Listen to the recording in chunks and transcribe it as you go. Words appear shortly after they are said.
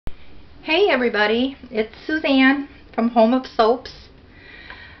Hey everybody, it's Suzanne from Home of Soaps.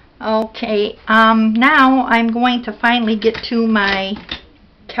 Okay, now I'm going to finally get to my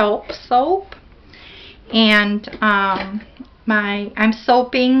Kelp soap, and I'm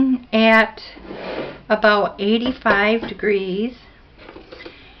soaping at about 85 degrees,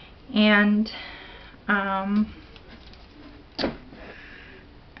 and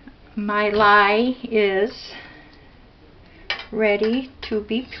my lye is ready to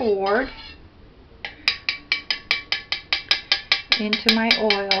be poured into my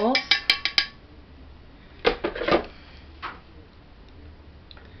oils.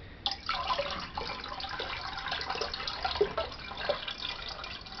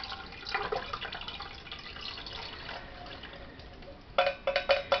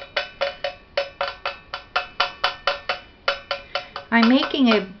 I'm making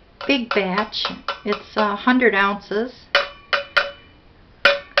a big batch. It's 100 ounces.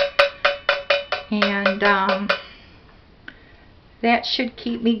 And that should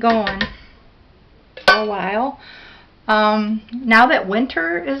keep me going for a while. Now that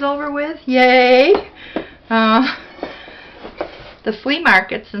winter is over with, yay! The flea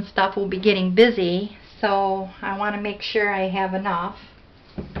markets and stuff will be getting busy, so I want to make sure I have enough.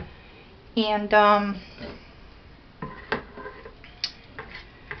 And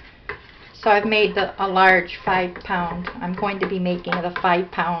so I've made a large 5-pound. I'm going to be making it a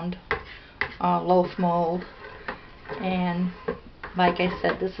 5-pound loaf mold, and like I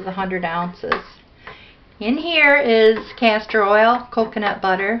said, this is 100 ounces. In here is castor oil, coconut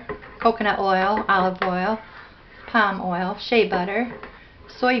butter, coconut oil, olive oil, palm oil, shea butter,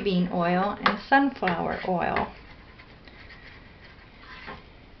 soybean oil, and sunflower oil.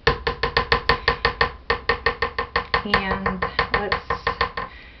 And let's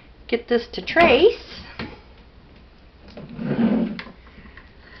get this to trace.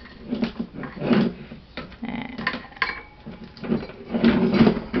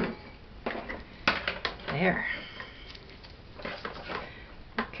 There.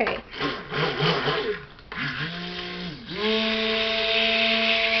 Okay.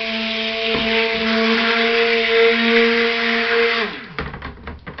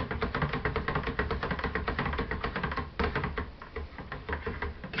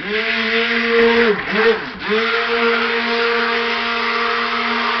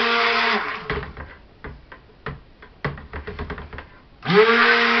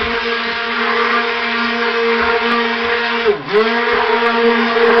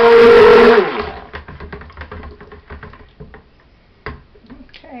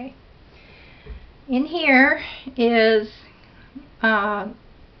 Okay. In here is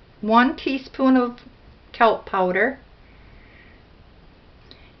 1 teaspoon of kelp powder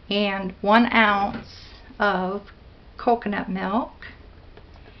and 1 ounce of coconut milk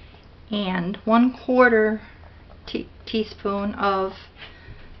and 1/4 teaspoon of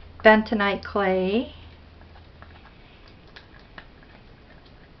bentonite clay,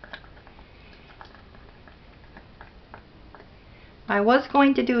 I was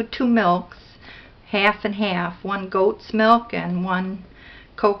going to do 2 milks, half and half, 1 goat's milk and 1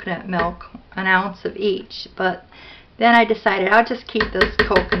 coconut milk, 1 ounce of each, but then I decided I'll just keep this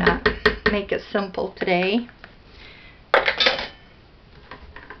coconut, make it simple today.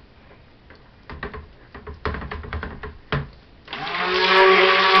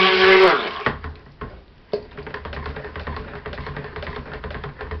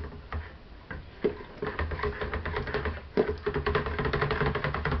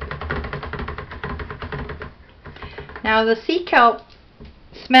 Now the sea kelp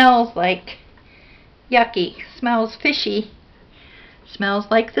smells like yucky, smells fishy, smells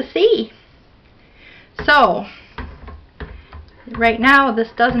like the sea. So right now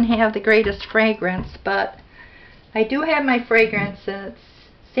this doesn't have the greatest fragrance, but I do have my fragrance, and it's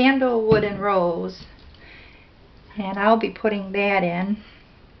sandalwood and rose, and I'll be putting that in.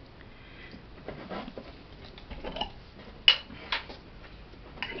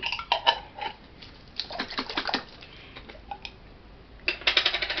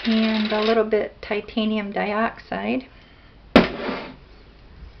 And a little bit titanium dioxide.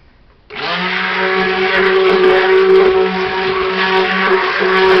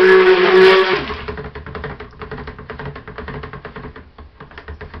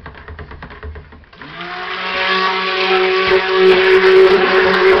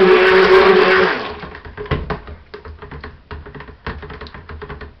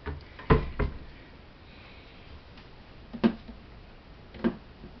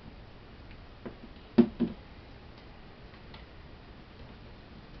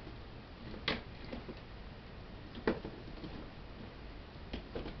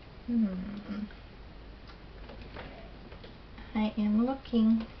 I am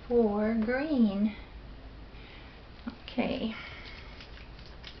looking for green. Okay.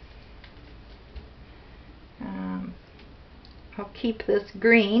 I'll keep this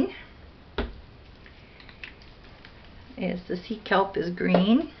green, as the sea kelp is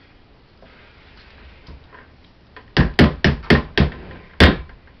green.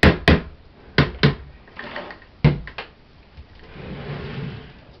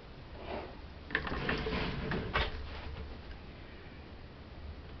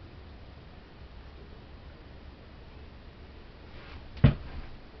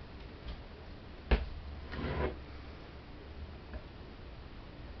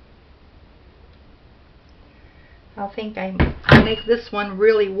 I'll make this one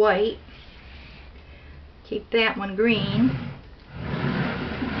really white. Keep that one green.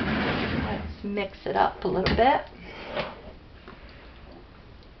 Let's mix it up a little bit.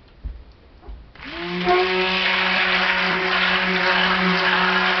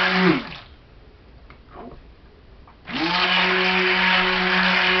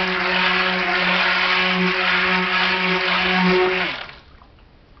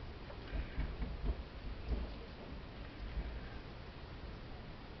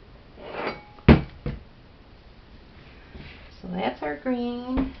 So that's our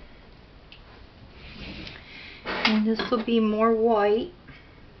green, and this will be more white.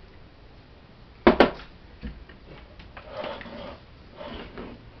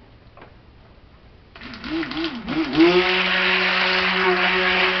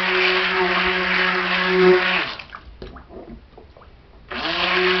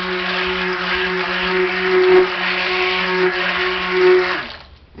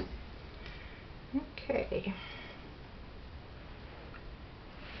 Okay.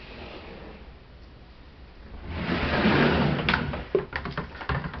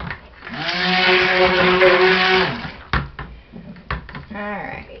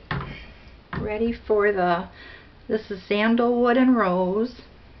 Alright, ready for this is sandalwood and rose.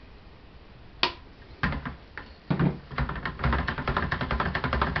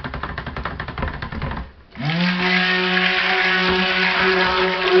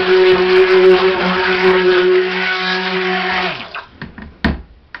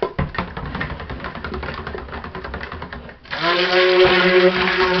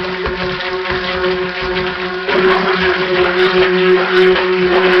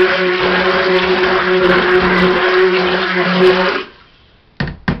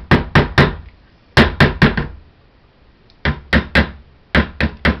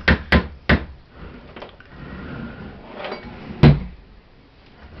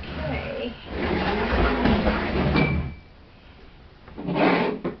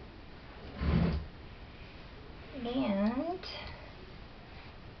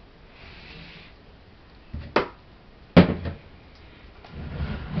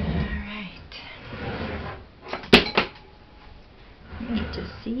 To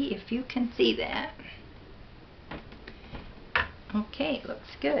see if you can see that. Okay,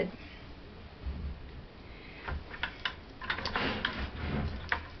 looks good.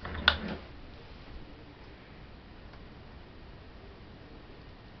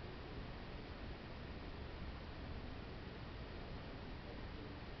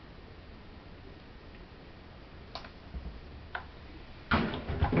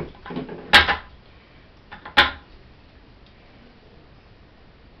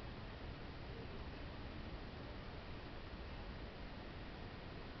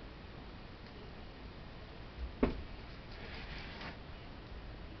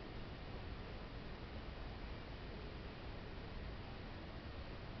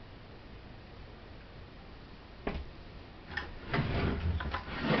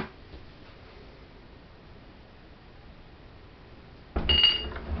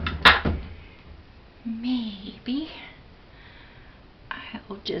 Maybe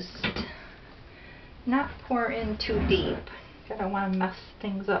I'll just not pour in too deep. I don't want to mess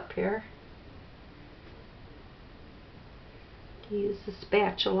things up here. Use the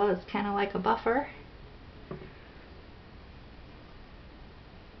spatula as kind of like a buffer.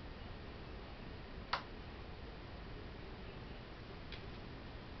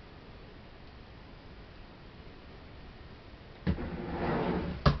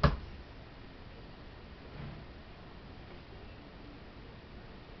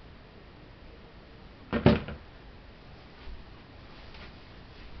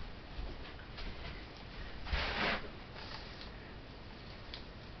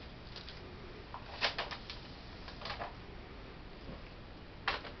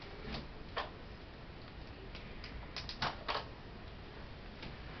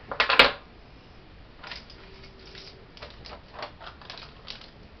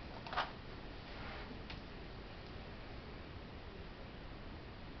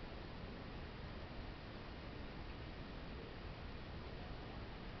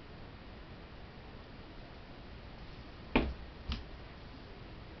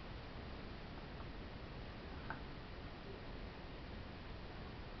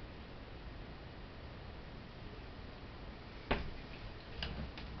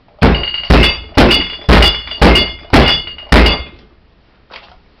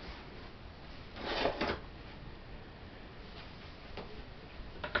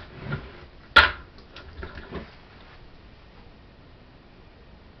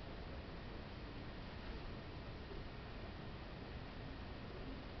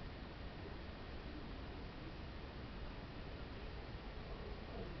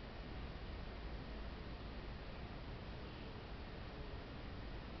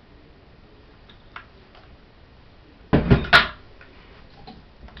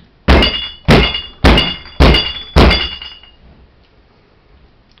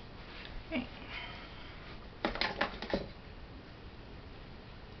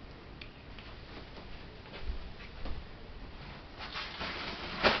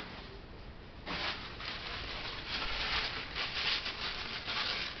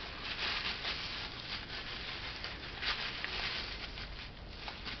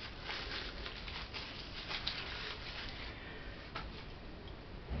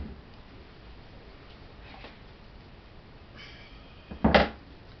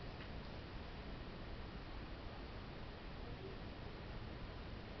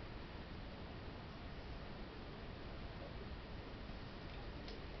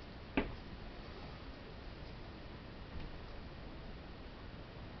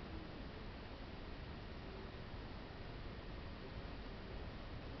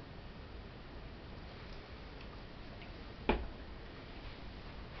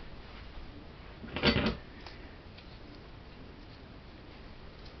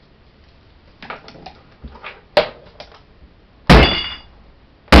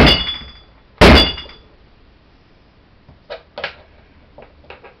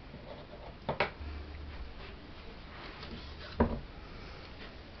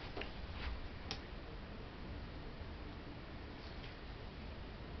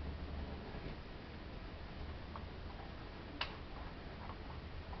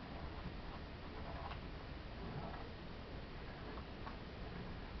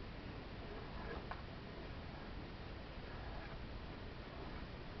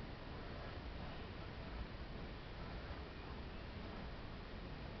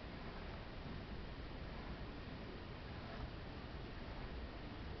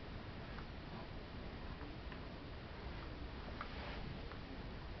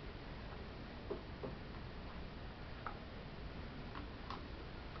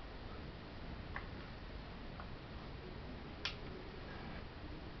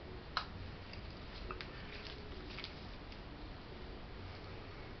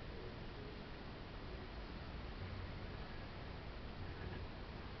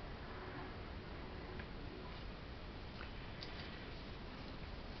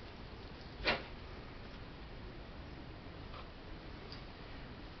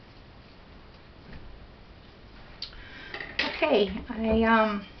 okay.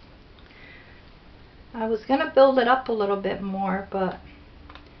 I was gonna build it up a little bit more, but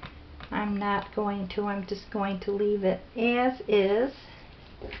I'm not going to. I'm just going to leave it as is.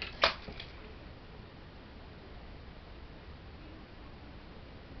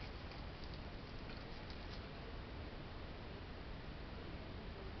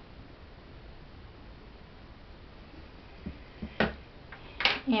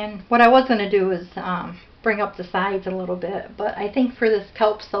 And what I was going to do is bring up the sides a little bit, but I think for this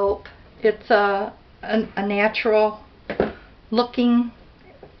kelp soap, it's a natural looking,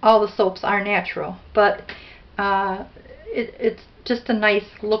 all the soaps are natural, but it's just a nice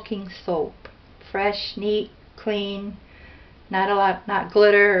looking soap. Fresh, neat, clean, not a lot, not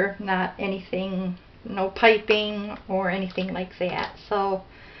glitter, not anything, no piping or anything like that. So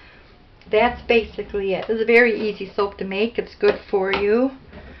that's basically it. It's a very easy soap to make. It's good for you.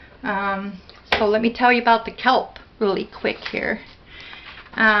 So let me tell you about the kelp really quick here.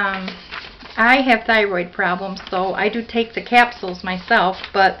 I have thyroid problems, so I do take the capsules myself,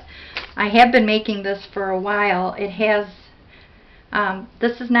 but I have been making this for a while. It has,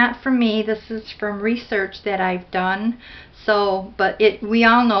 this is not from me, this is from research that I've done. So, but we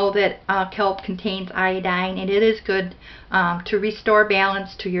all know that kelp contains iodine, and it is good to restore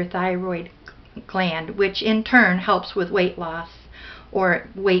balance to your thyroid gland, which in turn helps with weight loss or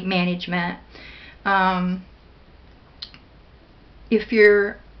weight management. If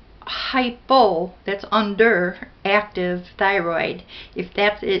you're hypo, that's under active thyroid, if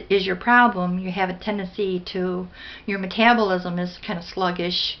that is your problem, you have a tendency to, your metabolism is kind of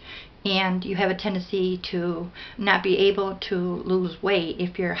sluggish, and you have a tendency to not be able to lose weight.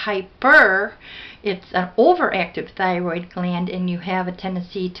 If you're hyper, it's an overactive thyroid gland, and you have a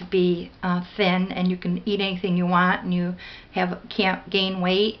tendency to be thin, and you can eat anything you want, and you can't gain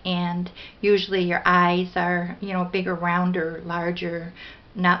weight, and usually your eyes are, you know, bigger, rounder, larger,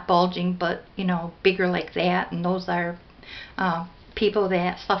 not bulging, but, you know, bigger like that, and those are people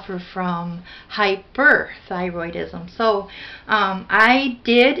that suffer from hyperthyroidism. So I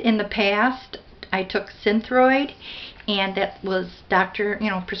did in the past, I took Synthroid, and that was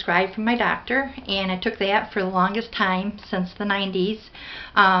prescribed from my doctor, and I took that for the longest time, since the 90s.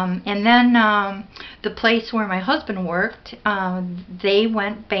 And then the place where my husband worked, they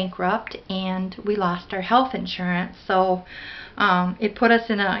went bankrupt, and we lost our health insurance. So it put us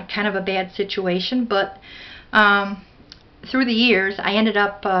in a kind of a bad situation, but through the years, I ended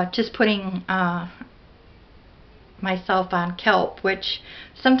up just putting myself on kelp, which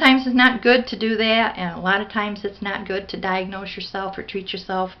sometimes is not good to do that, and a lot of times it's not good to diagnose yourself or treat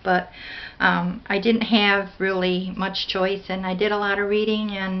yourself, but I didn't have really much choice, and I did a lot of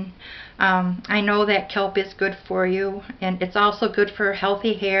reading, and I know that kelp is good for you, and it's also good for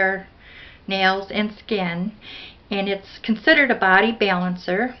healthy hair, nails, and skin, and it's considered a body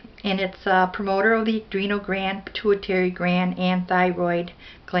balancer, and it's a promoter of the adrenal gland, pituitary gland, and thyroid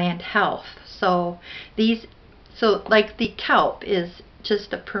gland health. So like the kelp is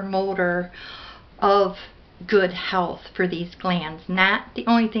just a promoter of good health for these glands. Not the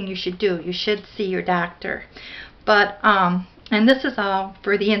only thing you should do. You should see your doctor. But and this is all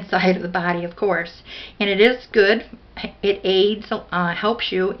for the inside of the body, of course. And it is good. It aids,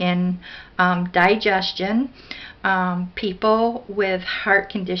 helps you in digestion. People with heart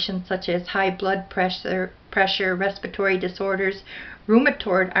conditions such as high blood pressure, respiratory disorders,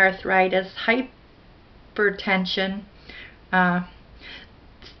 rheumatoid arthritis, hypertension,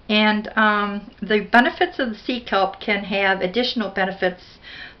 and the benefits of the sea kelp can have additional benefits,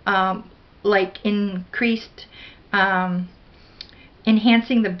 like increased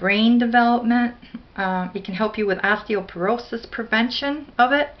enhancing the brain development. It can help you with osteoporosis prevention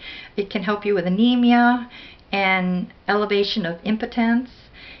of it. It can help you with anemia and elevation of impotence.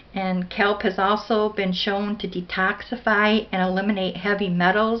 And kelp has also been shown to detoxify and eliminate heavy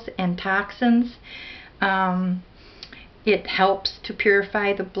metals and toxins. It helps to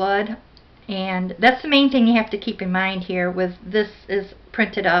purify the blood, and that's the main thing you have to keep in mind here. With this is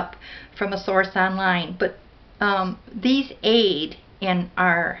printed up from a source online, but these aid in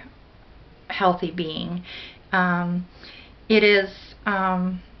our healthy being. It is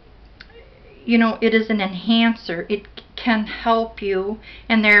it is an enhancer. It can help you,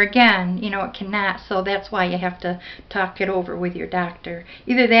 and there again, it cannot, so that's why you have to talk it over with your doctor.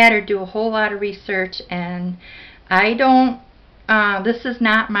 Either that or do a whole lot of research, and I don't, this is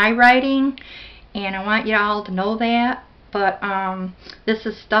not my writing, and I want you all to know that, but this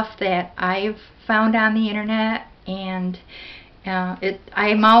is stuff that I've found on the internet, and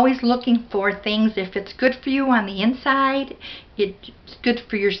I'm always looking for things. If it's good for you on the inside, it's good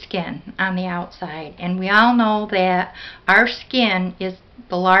for your skin on the outside. And we all know that our skin is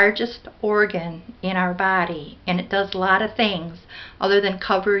the largest organ in our body, and it does a lot of things other than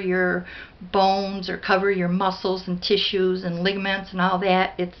cover your bones or cover your muscles and tissues and ligaments and all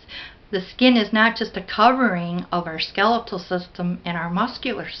that. The skin is not just a covering of our skeletal system and our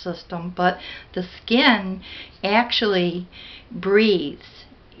muscular system, but the skin actually breathes.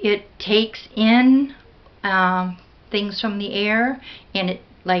 It takes in things from the air, and it,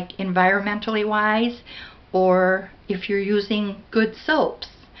 like environmentally wise, or if you're using good soaps,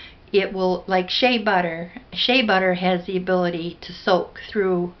 it will, like shea butter. Shea butter has the ability to soak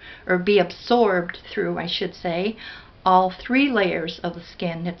through, or be absorbed through, I should say, all 3 layers of the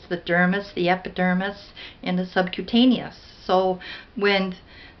skin. It's the dermis, the epidermis, and the subcutaneous. So when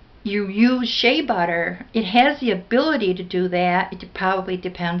you use shea butter, it has the ability to do that. It probably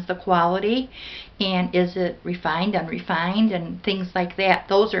depends the quality, and is it refined, unrefined, and things like that.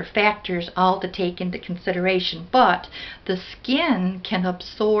 Those are factors all to take into consideration. But the skin can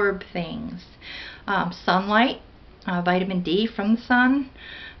absorb things. Sunlight, vitamin D from the sun,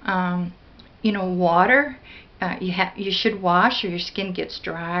 water. You should wash or your skin gets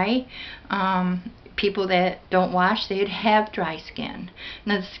dry. People that don't wash, they'd have dry skin.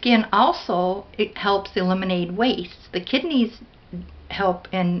 Now the skin also, it helps eliminate waste. The kidneys help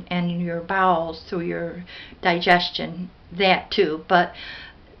in your bowels through your digestion, that too. But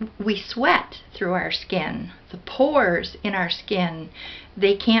we sweat through our skin. The pores in our skin,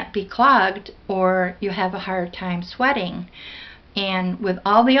 they can't be clogged, or you have a hard time sweating. And with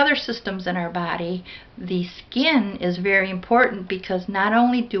all the other systems in our body, the skin is very important, because not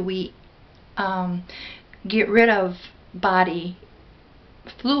only do we get rid of body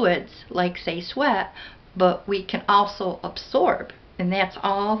fluids like, say, sweat, but we can also absorb, and that's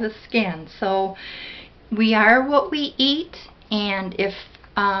all the skin. So we are what we eat, and if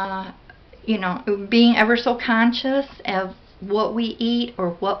being ever so conscious of what we eat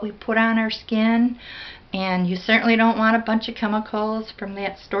or what we put on our skin. And you certainly don't want a bunch of chemicals from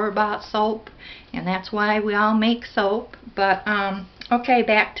that store-bought soap, and that's why we all make soap. But okay,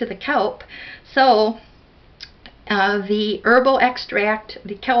 back to the kelp. So the herbal extract,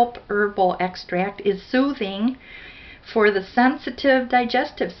 the kelp herbal extract, is soothing for the sensitive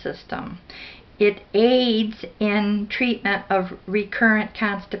digestive system. It aids in treatment of recurrent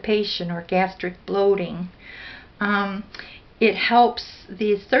constipation or gastric bloating. It helps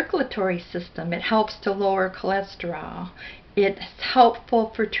the circulatory system. It helps to lower cholesterol. It's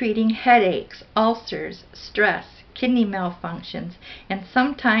helpful for treating headaches, ulcers, stress, kidney malfunctions, and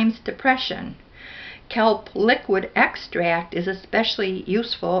sometimes depression. Kelp liquid extract is especially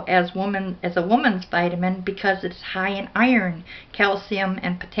useful as a woman's vitamin, because it's high in iron, calcium,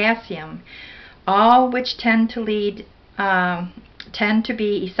 and potassium, all which tend to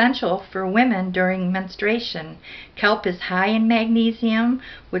be essential for women during menstruation. Kelp is high in magnesium,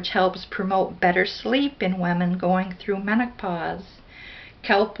 which helps promote better sleep in women going through menopause.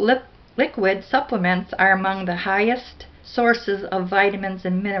 Kelp liquid supplements are among the highest sources of vitamins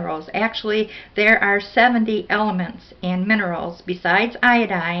and minerals. Actually, there are 70 elements and minerals besides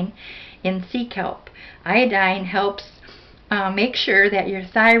iodine in sea kelp. Iodine helps make sure that your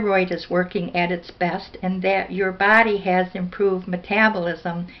thyroid is working at its best, and that your body has improved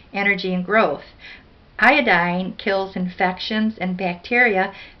metabolism, energy, and growth. Iodine kills infections and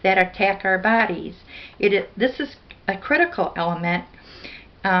bacteria that attack our bodies. This is a critical element.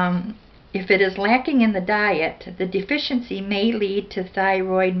 If it is lacking in the diet, the deficiency may lead to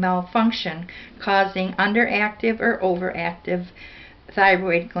thyroid malfunction, causing underactive or overactive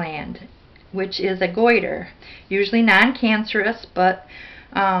thyroid gland, which is a goiter, usually non-cancerous, but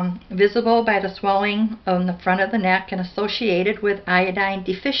visible by the swelling on the front of the neck and associated with iodine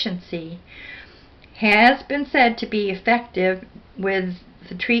deficiency. Has been said to be effective with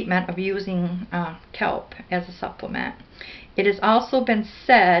the treatment of using kelp as a supplement. It has also been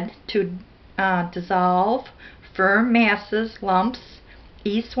said to dissolve firm masses, lumps,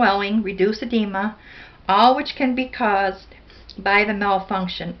 ease swelling, reduce edema, all which can be caused by the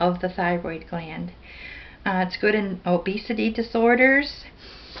malfunction of the thyroid gland. It's good in obesity disorders.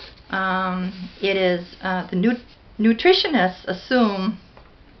 It is the nutritionists assume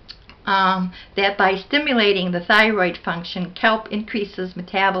that by stimulating the thyroid function, kelp increases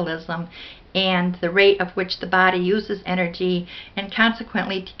metabolism and the rate of which the body uses energy, and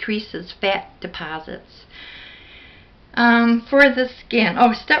consequently decreases fat deposits. For the skin,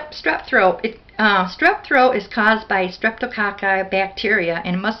 strep throat. Strep throat is caused by streptococci bacteria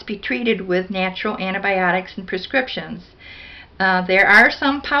and must be treated with natural antibiotics and prescriptions. There are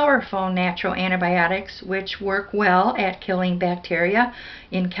some powerful natural antibiotics which work well at killing bacteria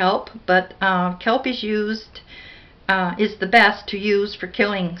in kelp, but kelp is the best to use for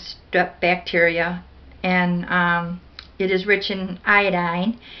killing strep bacteria, and it is rich in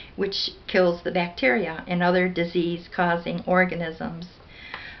iodine, which kills the bacteria and other disease-causing organisms.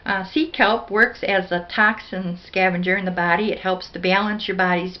 Sea kelp works as a toxin scavenger in the body. It helps to balance your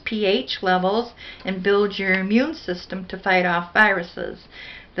body's pH levels and build your immune system to fight off viruses.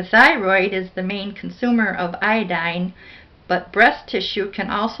 The thyroid is the main consumer of iodine, but breast tissue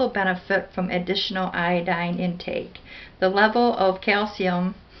can also benefit from additional iodine intake. The level of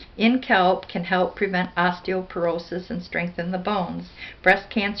calcium in kelp can help prevent osteoporosis and strengthen the bones. Breast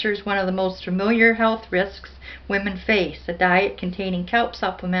cancer is one of the most familiar health risks women face. A diet containing kelp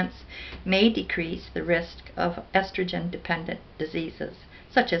supplements may decrease the risk of estrogen-dependent diseases,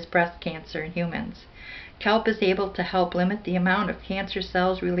 such as breast cancer in humans. Kelp is able to help limit the amount of cancer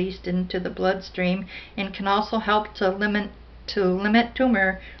cells released into the bloodstream and can also help to limit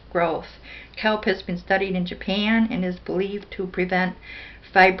tumor growth. Kelp has been studied in Japan and is believed to prevent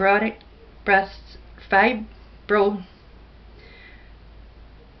fibrocystic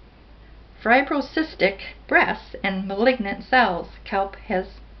breasts and malignant cells. Kelp has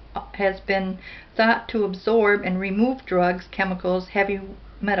been thought to absorb and remove drugs, chemicals, heavy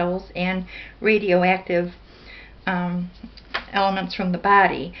metals, and radioactive elements from the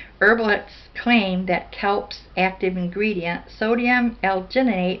body. Herbalists claim that kelp's active ingredient, sodium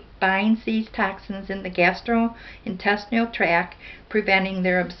alginate, binds these toxins in the gastrointestinal tract, preventing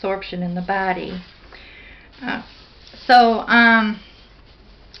their absorption in the body.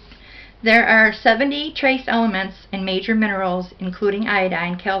 There are 70 trace elements and major minerals, including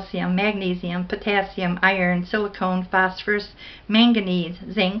iodine, calcium, magnesium, potassium, iron, silicone, phosphorus, manganese,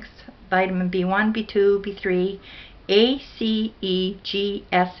 zinc, vitamin B1, B2, B3, A, C, E, G,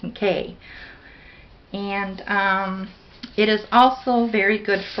 S, and K. And it is also very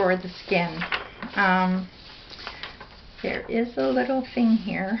good for the skin. There is a little thing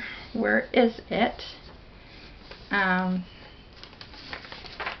here. Where is it?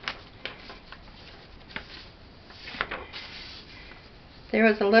 There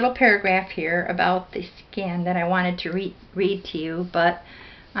was a little paragraph here about the skin that I wanted to read to you, but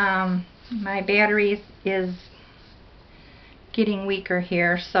my battery is getting weaker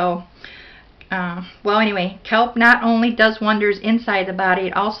here, so well, anyway, kelp not only does wonders inside the body,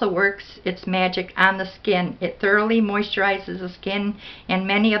 it also works its magic on the skin. It thoroughly moisturizes the skin, and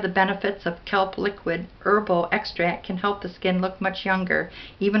many of the benefits of kelp liquid herbal extract can help the skin look much younger,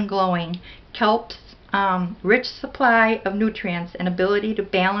 even glowing. Kelp's rich supply of nutrients and ability to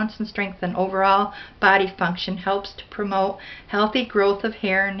balance and strengthen overall body function helps to promote healthy growth of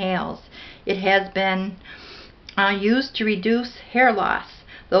hair and nails. It has been used to reduce hair loss.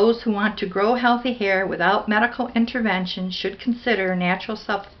 Those who want to grow healthy hair without medical intervention should consider natural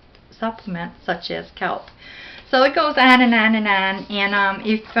supplements such as kelp. So it goes on and on and on, and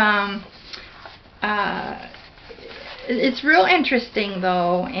it's real interesting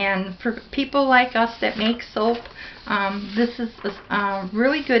though, and for people like us that make soap, this is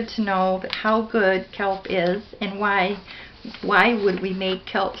really good to know how good kelp is and why would we make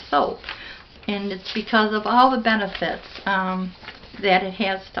kelp soap. And it's because of all the benefits that it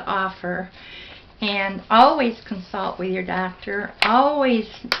has to offer. And always consult with your doctor. Always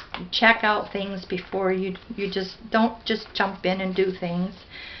check out things before you don't just jump in and do things.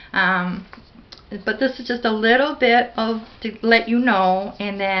 But this is just a little bit to let you know,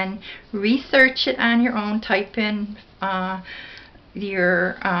 and then research it on your own. Type in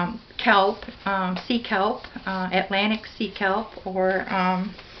your kelp, sea kelp, Atlantic sea kelp, or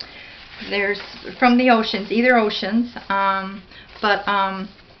there's from the oceans, either oceans, but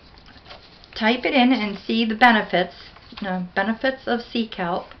type it in and see the benefits of sea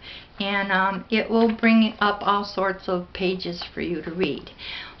kelp, and it will bring up all sorts of pages for you to read.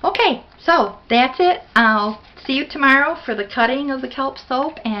 Okay, so that's it. I'll see you tomorrow for the cutting of the kelp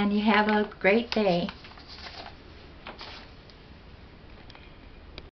soap, and you have a great day.